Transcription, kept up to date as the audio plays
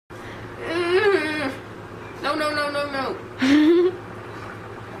No, no, no, no, no.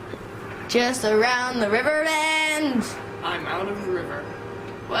 Just around the river bend. I'm out of the river.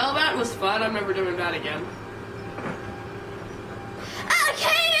 Well, that was fun. I'm never doing that again.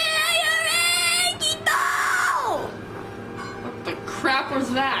 What the crap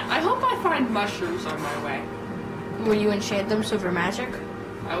was that? I hope I find mushrooms on my way. Will you enchant them so for magic?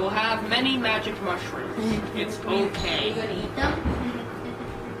 I will have many magic mushrooms. It's okay. Are you gonna eat them?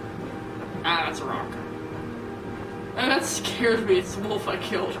 Ah, that's a rock. Oh, that scared me. It's the wolf I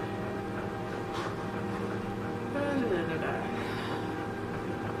killed.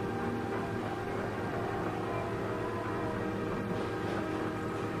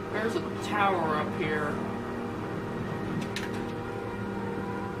 There's a tower up here.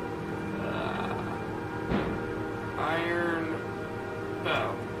 Iron.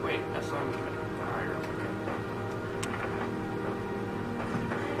 Oh, wait, that's not the iron.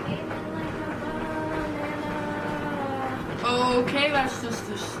 Okay, that's just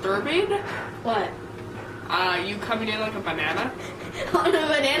disturbing. What? You coming in like a banana? On a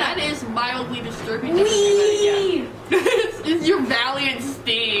banana? That is mildly disturbing. Whee! It's your valiant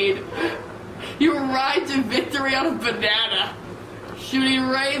steed. You ride to victory on a banana, shooting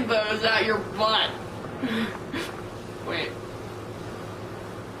rainbows out your butt. Wait.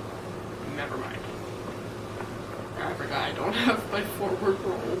 Never mind. I forgot I don't have my forward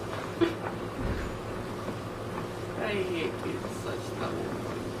roll. I hate being such double.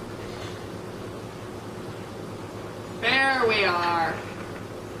 There we are.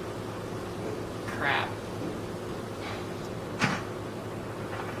 Crap.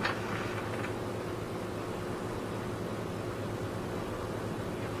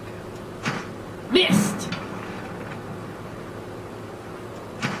 Missed!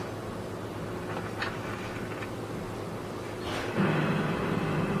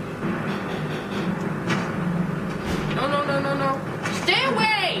 No, no, no, no, no. Stay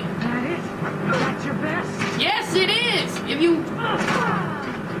away! That it? That's your best? Yes, it is! If you...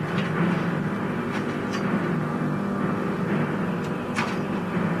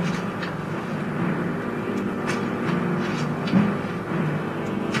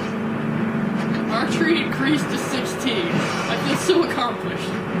 Archery increased to 16. I feel so accomplished.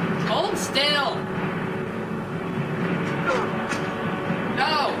 Hold still!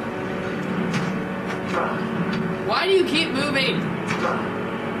 No! Why do you keep moving?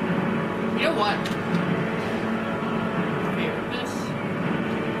 You know what? Favorite this.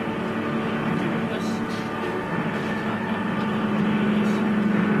 This.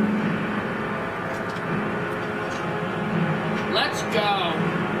 Let's go.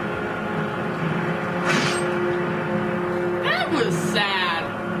 That was sad.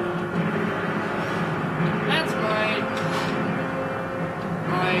 That's mine.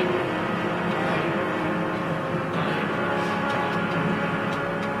 Mine.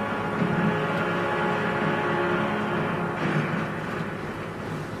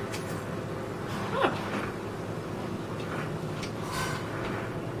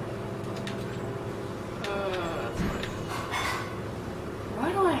 Why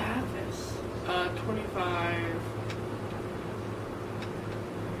do I have this? 25,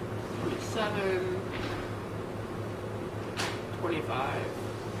 27, 25,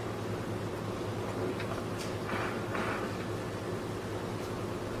 25.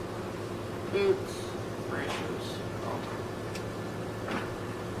 Boots, branches. Oh.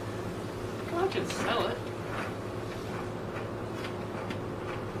 Well, I can sell it.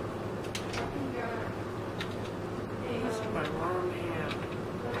 This is my wrong hand.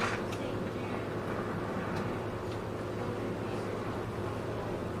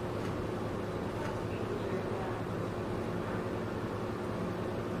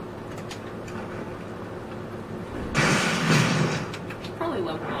 Probably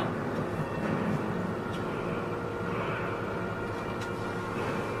level up.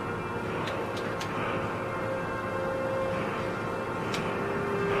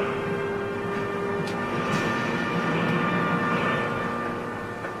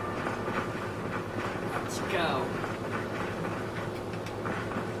 Let's go.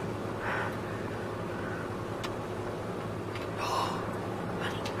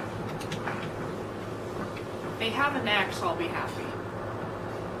 If they have an axe, I'll be happy.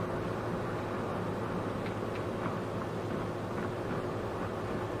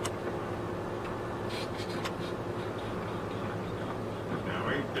 Now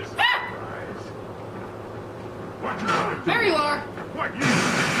ain't this a surprise? What you gonna do? There you are! What you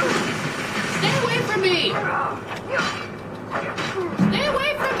Stay away from me! Stay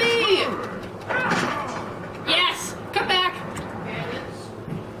away from me! Yes! Come back!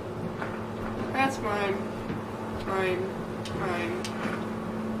 That's mine. Mine.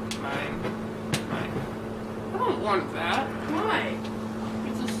 I don't want that. Why?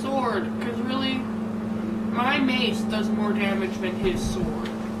 It's a sword, because really, my mace does more damage than his sword.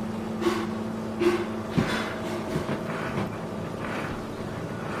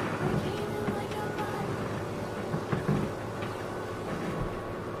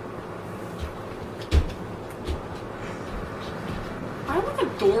 I look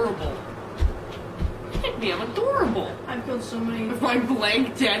adorable. Look at me, I'm adorable. I've killed so many. With my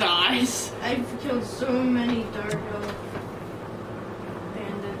blank dead eyes. I've killed so many Draugr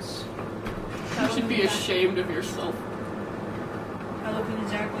bandits. You should be ashamed of yourself. I look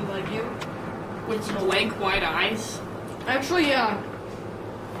exactly like you. With blank white eyes. Actually, yeah.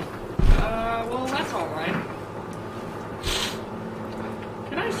 Well, that's alright.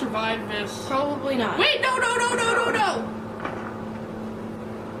 Can I survive this? Probably not. Wait, no!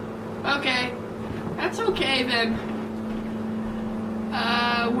 Okay. That's okay then.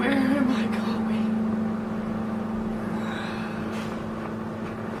 Where am I going?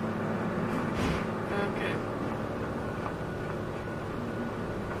 Okay.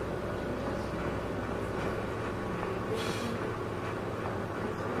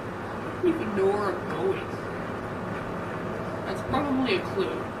 I don't even know where I'm going. That's probably a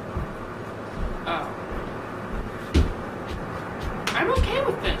clue. Oh. I'm okay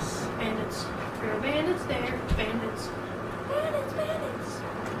with this. Bandits. There are bandits there. Bandits. Bandits.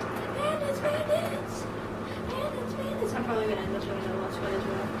 I'm probably gonna end this one in a let's play as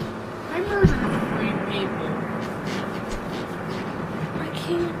well. I murdered 3 people. I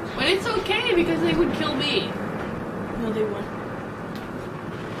can't. But it's okay because they would kill me. No, they won't.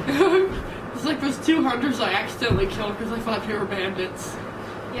 It's like those 2 hunters I accidentally killed because I thought they were bandits.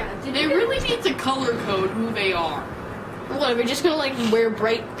 Yeah, They really need to color code who they are. What, are we just gonna like wear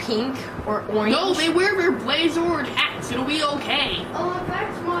bright pink or orange? No, they wear their blaze orange hats. It'll be okay. Oh,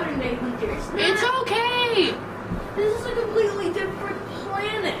 that's modern day hunters. It's okay. This is a completely different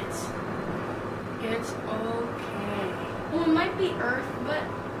planet. It's okay. Well, it might be Earth, but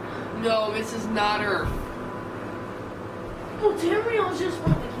No, this is not Earth. well, Tamriel's just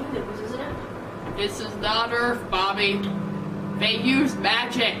one of the kingdoms, isn't it? This is not Earth, Bobby. They use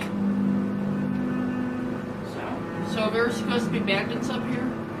magic. So there's supposed to be bandits up here?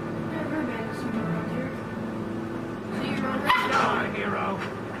 Never been somewhere around here. So you're on Not a hero.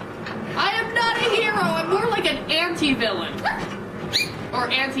 I am not a hero. I'm more like an anti-villain. Or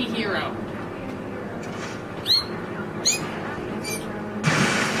anti-hero.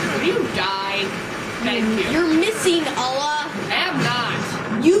 Will you die? Thank you. You're missing, Allah. I am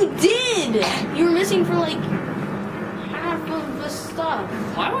not. You did. You were missing for like half of the stuff.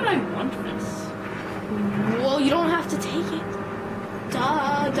 Why would I want this? Well, you don't have to take it.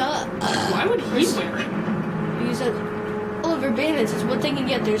 Duh. Why would he wear it? You said, Oliver bandits is what they can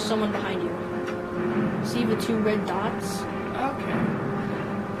get. There's someone behind you. See the 2 red dots? Okay.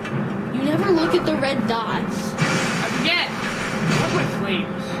 You never look at the red dots. I forget. What are my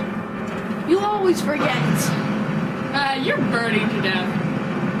flames? You always forget. You're burning to death.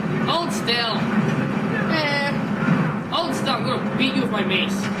 Hold still. Hold still. I'm gonna beat you with my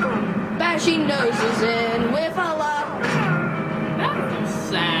mace. Bashing noses in with Allah. That was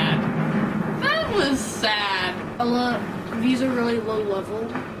sad. That was sad. Allah, these are really low level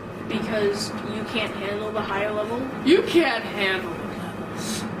because you can't handle the higher level. You can't handle the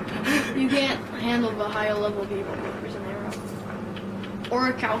levels. You can't handle the higher level people. There's an arrow. Or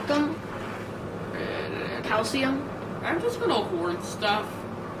a calcium. Calcium. I'm just gonna hoard stuff.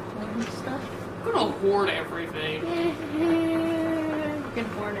 Stuff. I'm gonna hoard everything. You can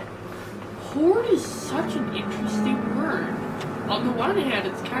horn it. Hoard is such an interesting word. On the one hand,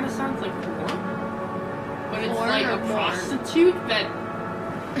 it kind of sounds like whore, but it's Whore like or a porn? prostitute that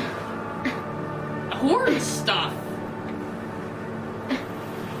hoards stuff.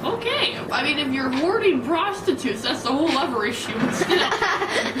 Okay, I mean, if you're hoarding prostitutes, that's a whole other issue still.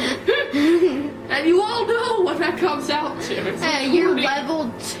 And you all know what that comes out to. It's Hey, like you're hoarding.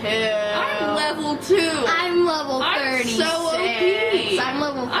 level 2. I'm level 2. I'm level I'm 36. so OP. I'm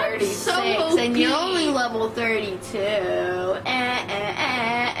level I'm 36. so And you're OP. only level 32.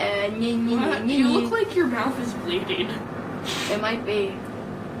 What? You look like your mouth is bleeding. It might be.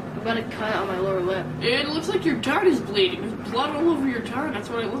 I've got a cut on my lower lip. It looks like your tongue is bleeding. There's blood all over your tongue. That's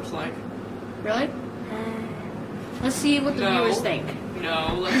what it looks like. Really? Let's see what the No. viewers think.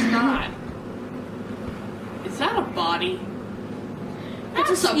 No, let's not. Is that a body? It's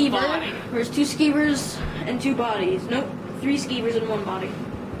That's a skeever. body. There's 2 skeevers and 2 bodies. Nope, 3 skeevers and 1 body.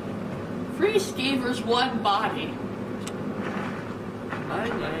 3 skeevers, 1 body.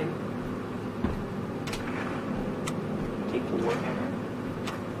 Mine.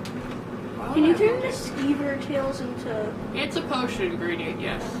 Can you turn the skeever tails into... It's a potion ingredient,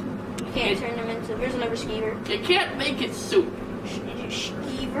 yes. You can't turn them into... There's another skeever. You can't make it soup.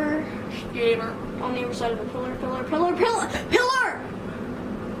 Skeever. Skeever. On the other side of the pillar.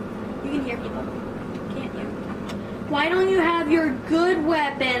 You can hear people, can't you? Why don't you have your good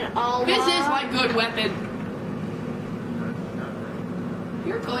weapon, Allah? This is my good weapon.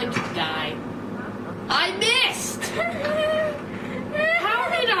 You're going to die. I missed! How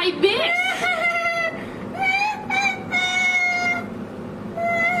did I miss?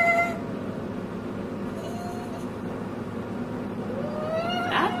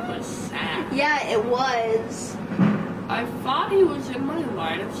 That was sad. Yeah, it was. I thought he was in my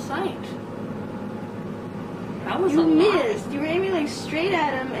line of sight. That was a You lie. missed. You were aiming like straight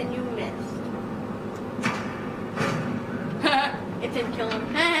at him and you missed. It didn't kill him.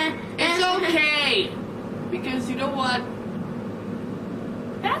 It's okay. Because you know what?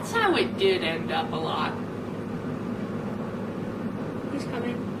 That's how it did end up a lot. He's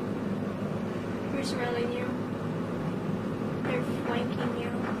coming. We're surrounding you. They're flanking you.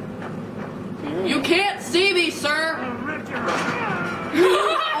 You can't see me, sir!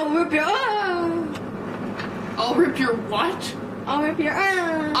 I'll rip your... Oh! I'll rip your what? I'll rip your...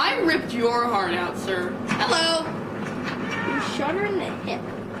 I ripped your heart out, sir. Hello! You shot her in the hip.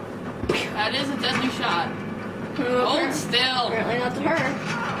 That is a deadly shot. Hold still. Apparently not to her.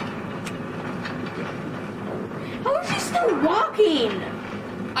 How is she still walking?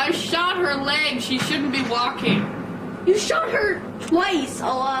 I shot her leg. She shouldn't be walking. You shot her twice,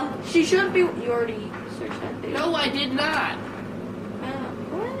 Allah. She shouldn't be... You already searched that dude. No, I did not.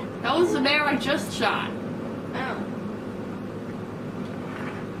 What? That was the man I just shot. Oh.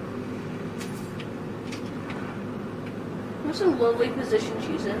 What's a lovely position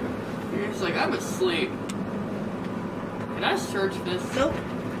she's in? He's like, I'm asleep. Can I search this? Nope.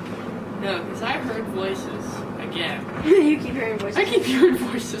 No, because I heard voices. Again. You keep hearing voices. I keep hearing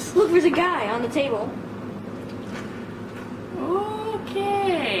voices. Look, there's a guy on the table.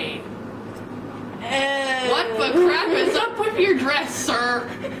 Okay. What the crap is up with your dress, sir?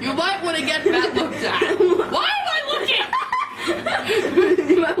 You might want to get that looked at. Why am I looking?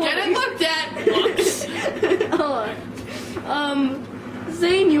 Get it looked at. Looks. Hold on.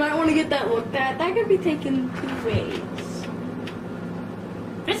 Zane, you might want to get that looked at. That could be taken 2 ways.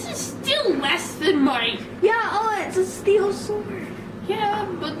 This is still less than my... Yeah, oh, it's a steel sword. Yeah,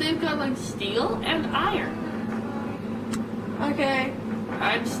 but they've got like steel and iron. Okay.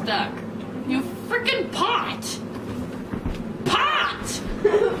 I'm stuck. You freaking pot! Pot!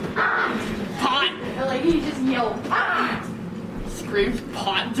 Pot! Like, he just yelled, ah! Screams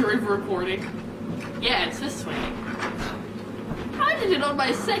pot during recording. Yeah, it's this way. I did it on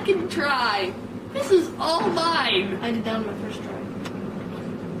my second try. This is all mine. I did that on my first try.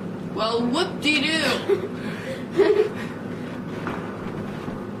 Well, whoop-de-doo.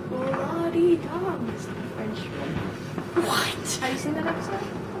 La-dee-dom is the French one. What? Have you seen that episode?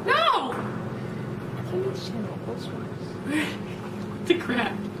 No! I think it's channel Pulse-Wise. The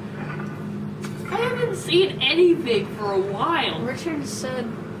crap. I haven't seen anything for a while. Richard said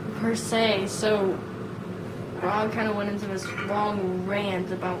per se, so Rob kind of went into this long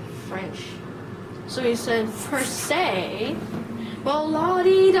rant about French. So he said per se, well,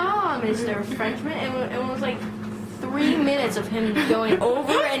 la-dee-dom is their Frenchman, and it was like 3 minutes of him going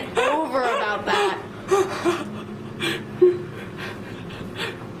over and over about that.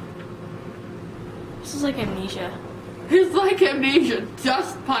 This is like amnesia. It's like amnesia.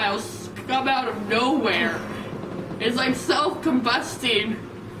 Dust piles come out of nowhere. It's like self-combustion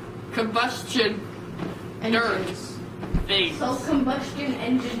dirt Engines. things. Self-combustion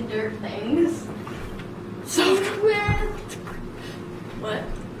engine dirt things. What?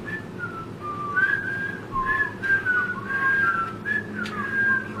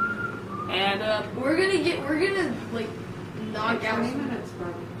 And We're gonna like knock out. minutes,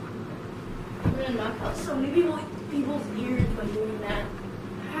 bro. We're gonna knock out so many people's ears by doing that.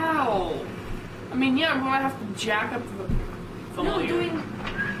 How? I mean, yeah, I'm gonna have to jack up the volume. No, doing.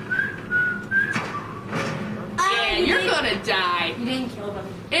 Yeah, you you're didn't- gonna die. You didn't kill them.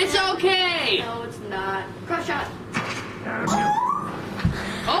 It's okay. No, it's not. Cross shot.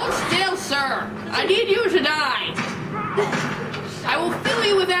 Hold still, sir. I need you to die. I will fill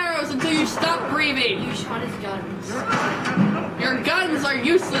you with arrows until you stop breathing. You shot his guns. Your guns are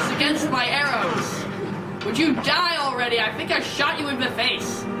useless against my arrows. Would you die already? I think I shot you in the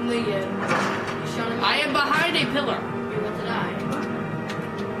face. No, you shot him. I am behind a pillar. You're about to die.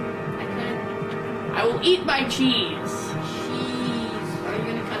 I couldn't. I will eat my cheese. Cheese. Are you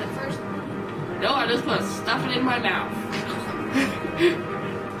gonna cut it first? No, I'm just gonna stuff it in my mouth.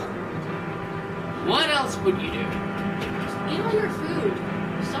 What else would you do? Eat all your food.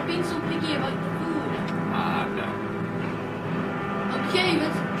 Stop being so picky about the food. No. Okay,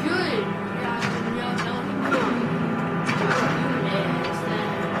 that's good. Yeah,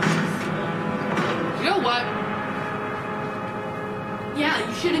 You know what? yeah,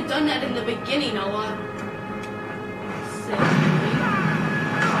 you should have done that in the beginning, Noah.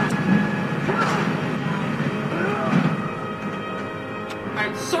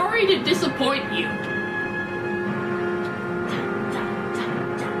 I'm sorry to disappoint you.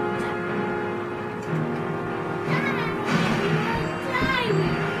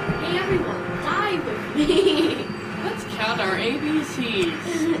 Hey everyone, die with me. Let's count our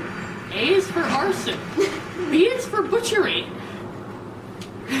ABCs. A is for arson. B is for butchery.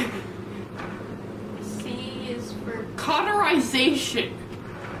 C is for Cauterization.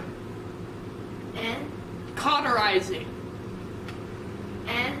 N. Cauterizing.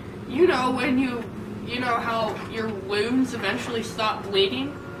 N. You know when you know how your wounds eventually stop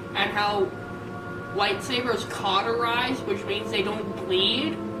bleeding? And how lightsabers cauterize, which means they don't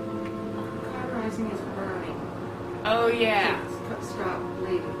bleed? Cauterizing is burning. Oh yeah. It's stop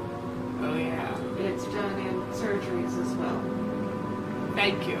bleeding. Oh yeah. It's done in surgeries as well.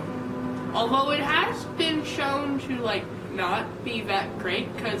 Thank you. Although it has been shown to like not be that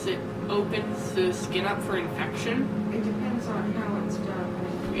great because it opens the skin up for infection. It depends on how it's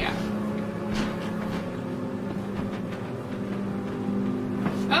done. Yeah.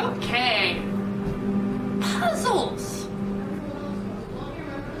 Okay. Puzzles.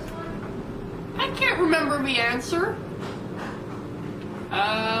 I can't remember the answer.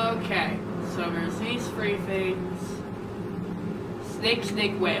 Okay. So there's these three things. Snake,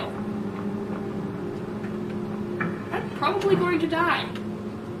 snake, whale. I'm probably going to die.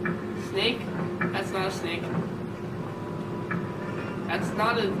 Snake? That's not a snake. That's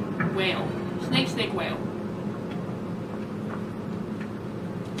not a whale. Snake, snake, whale.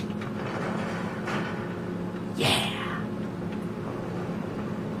 Yeah!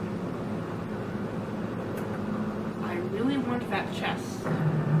 I really want that chest.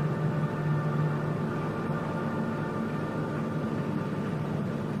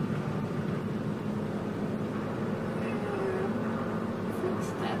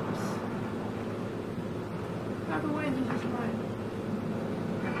 Footsteps. By the way, this is mine.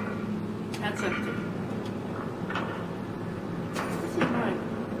 That's empty. This is mine.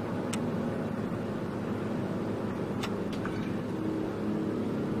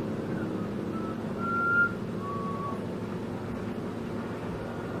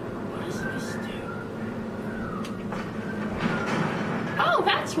 What does this do? Oh,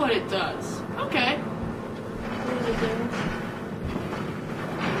 that's what it does. Okay. What does it do?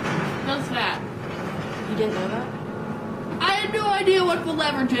 Does that. You didn't know that? I had no idea what the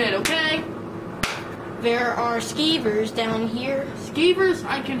lever did, okay? There are skeevers down here. Skeevers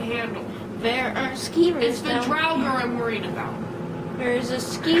I can handle. There are skeevers It's the down Draugr here. I'm worried about. There's a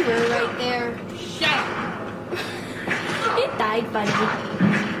skeever right there. Shut up. It died, buddy.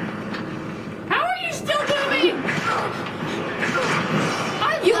 How are you still moving?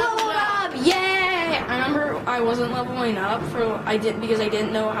 You leveled up! Yay! I remember I wasn't leveling up because I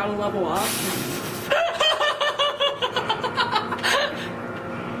didn't know how to level up.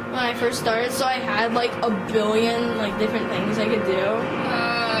 When I first started, so I had like a billion like different things I could do.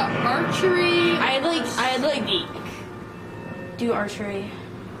 Archery. I had like sneak. do archery.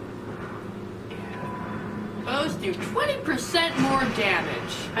 Those do 20% more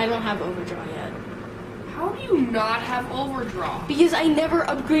damage. I don't have overdraw yet. How do you not have overdraw? Because I never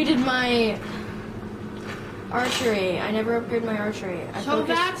upgraded my archery. I never upgraded my archery. I So focused-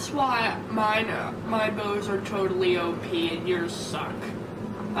 that's why my bows are totally OP and yours suck.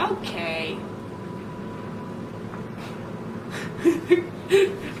 Okay.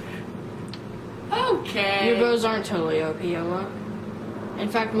 Okay. Your bows aren't totally OP, Yola. In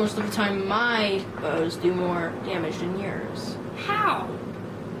fact, most of the time my bows do more damage than yours. How?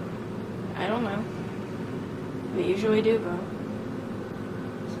 I don't know. They usually do, though.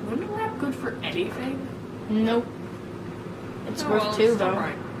 Is window wrap good for anything? Nope. It's Oh, worth well, 2, it's though.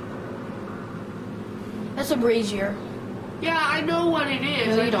 alright. That's a brazier. Yeah, I know what it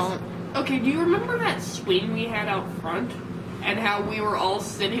is. No, I you just- don't. Okay, do you remember that swing we had out front? And how we were all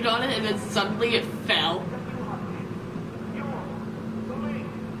sitting on it and then suddenly it fell?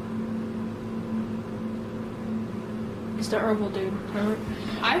 It's the herbal dude. Remember?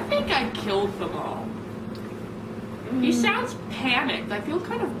 I think I killed them all. He sounds panicked. I feel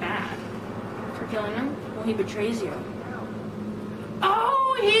kind of bad. For killing him? Well, he betrays you.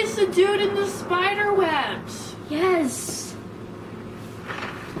 Oh, he's the dude in the spider webs. Yes!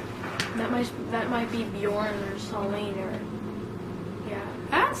 That might be Bjorn or Selene or yeah.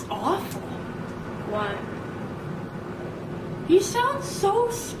 That's awful. What? He sounds so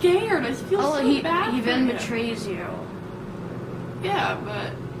scared. I feel so bad. He for then him. betrays you. Yeah,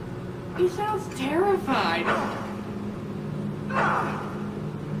 but he sounds terrified.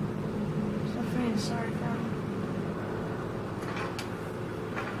 So feeling sorry for him.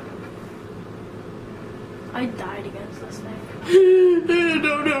 I died against this thing.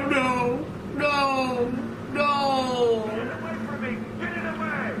 No. Get it away from me! Get it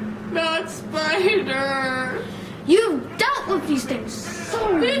away! Not Spider. You've dealt with these things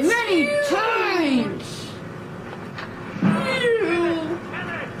so It's many you. times! Ew.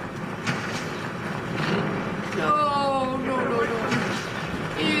 No.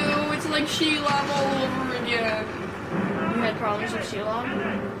 Ew, it's like Shelob all over again. You had problems with Shelob?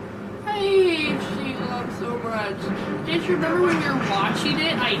 I hate Shelob so much. Did you remember when we were watching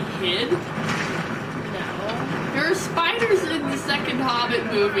it, I hid? No. There are spiders in the second Hobbit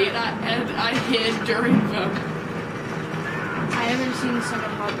movie, and I hid during them. I haven't seen the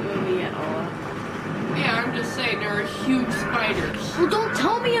second Hobbit movie at all. Yeah, I'm just saying, there are huge spiders. Well, don't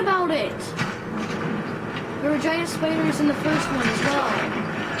tell me about it! There were giant spiders in the first one as well.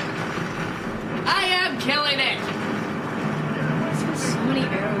 I am killing it! It's got so many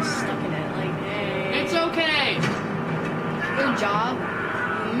arrows stuck in it, like, hey. It's okay! Good job.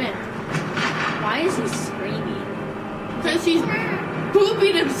 Meh. Why is he screaming? Because he's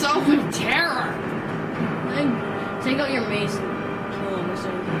pooping himself with terror. Then take out your mace and kill him as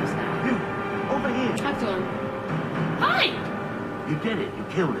soon as he does that. You! Over here! Talk to him. Hi! You did it. You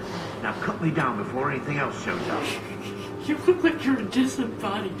killed it. Now cut me down before anything else shows up. You look like you're a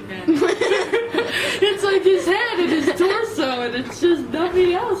disembodied man. It's like his head and his torso, and it's just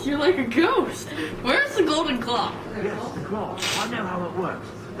nothing else. You're like a ghost. Where's the golden claw? Yes, the claw. I know how it works.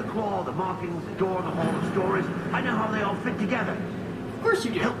 The claw, the markings, the door, the hall of stories. I know how they all fit together. Of course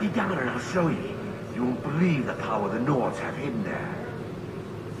you do. Help me down and I'll show you. You won't believe the power the Nords have hidden there.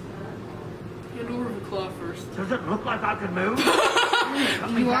 Hand over the claw first. Does it look like I can move?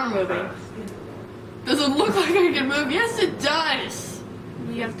 Cut me You are down moving. first. Does it look like I can move? Yes, it does.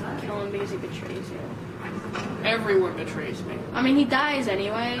 You have to kill him because he betrays you. Everyone betrays me. I mean, he dies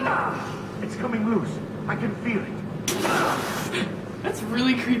anyway. Ah, it's coming loose. I can feel it. That's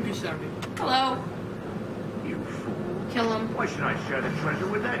really creepy sounding. Hello. You fool. Kill him. Why should I share the treasure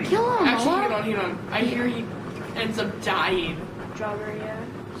with anyone? Kill him, Actually, Noah. hang on. I hear he ends up dying. Draugr, yeah.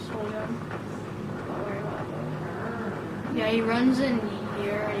 Hold him. Don't worry about it. Yeah, he runs in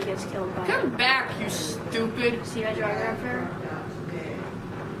here and he gets killed by Come him. back, you stupid. See that Draugr up there?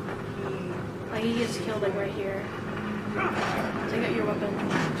 Like, he gets killed, like, right here. Take out your weapon.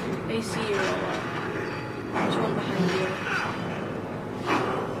 They see you roll up. There's one behind you.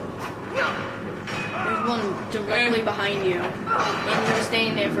 There's one directly behind you. And you're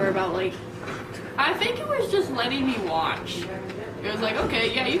staying there for about, like... I think it was just letting me watch. It was like,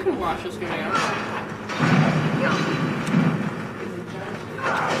 okay, yeah, you can watch what's going on.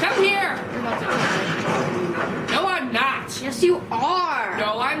 Come here! You're about to die. No, I'm not. Yes, you are!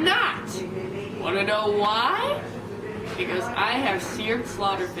 No, I'm not. Want to know why? Because I have seared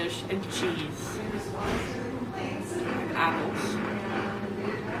slaughterfish and cheese. And apples.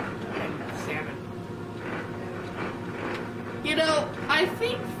 And salmon. You know, I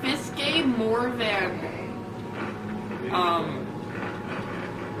think this game more than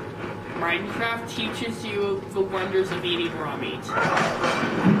Minecraft teaches you the wonders of eating raw meat. Well,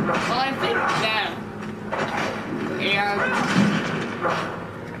 I think that and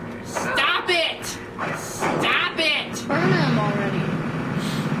stop it! Stop it! Burn him already.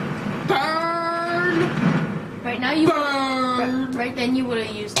 Burn! Right now you Burn! right then you would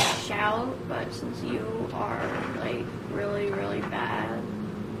have used that shout, but since you are like really, really bad,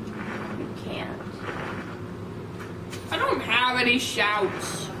 you can't. I don't have any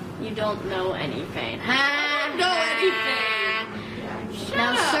shouts. You don't know anything. I don't know anything. Shut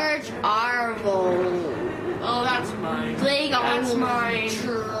Now up. search Arvel. Oh, that's mine. That's mine.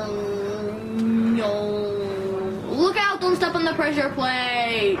 Look out, don't step on the pressure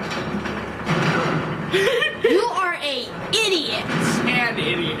plate. You are a idiot. An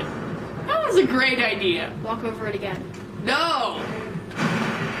idiot. That was a great idea. Walk over it again. No!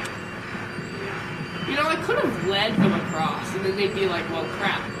 You know, I could have led them across, and then they'd be like, well,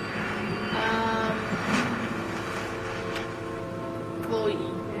 crap. Well,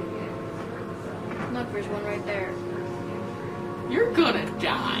 look, there's one right there. You're gonna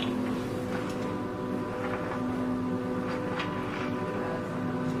die.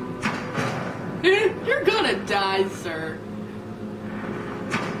 You're gonna die, sir.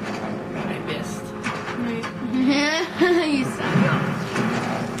 fist. You suck.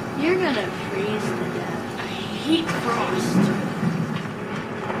 You're gonna freeze to death. I hate frost.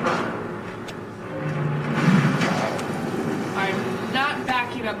 I'm not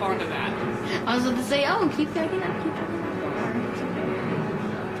backing up onto that. I was about to say, oh, keep backing up, keep backing up.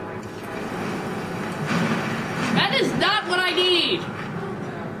 That is not what I need!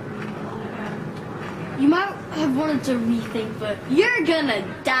 You might have wanted to rethink, but you're gonna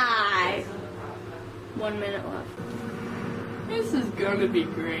die. 1 minute left. This is gonna be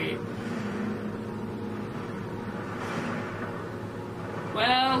great.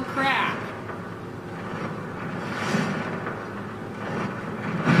 Well, crap.